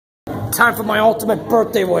Time for my ultimate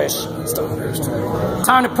birthday wish.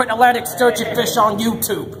 Time to put Atlantic Sturgeon fish on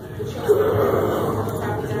YouTube.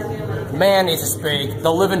 Man, is this big.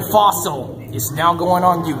 The living fossil is now going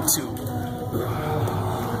on YouTube.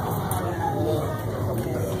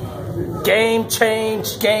 Game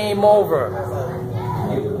change, game over.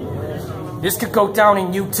 This could go down in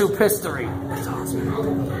YouTube history.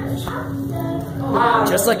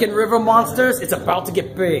 Just like in River Monsters, it's about to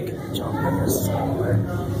get big.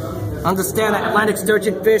 Understand that Atlantic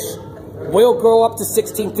sturgeon fish will grow up to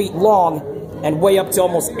 16 feet long and weigh up to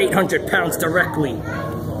almost 800 pounds directly.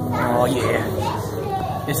 Oh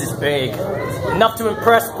yeah, this is big. Enough to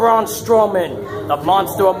impress Braun Strowman, the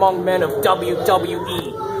monster among men of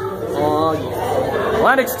WWE. Oh yeah.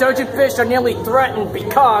 Atlantic sturgeon fish are nearly threatened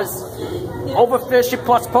because overfishing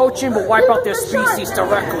plus poaching will wipe out their species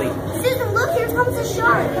directly. Susan, look, here comes a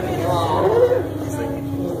shark.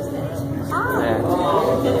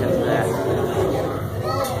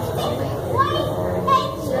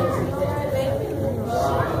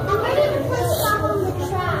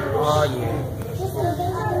 Oh yeah.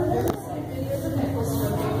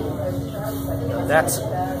 That's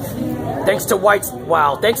thanks to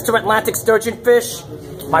thanks to Atlantic sturgeon fish,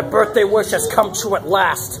 my birthday wish has come true at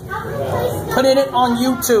last. Putting it on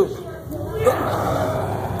YouTube.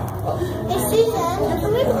 Hey Susan,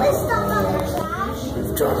 can we put stuff on the trash?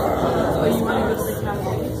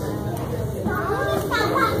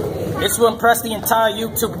 This will impress the entire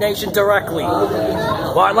YouTube nation directly.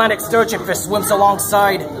 While Atlantic sturgeon fish swims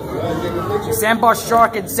alongside sandbar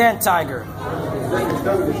shark and sand tiger.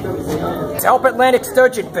 To help Atlantic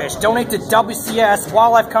sturgeon fish, donate to WCS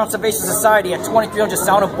Wildlife Conservation Society at 2300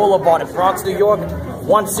 Southern Boulevard in Bronx, New York,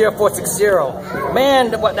 10460. Man,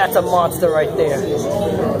 that's a monster right there.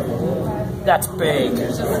 That's big.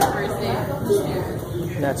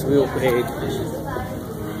 That's real big.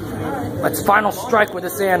 Let's final strike with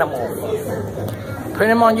this animal. Put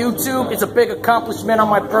him on YouTube. It's a big accomplishment on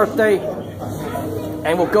my birthday.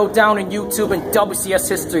 And will go down in YouTube and WCS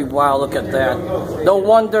history. Wow, look at that. No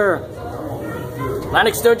wonder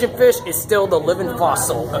Atlantic sturgeon fish is still the living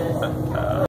fossil.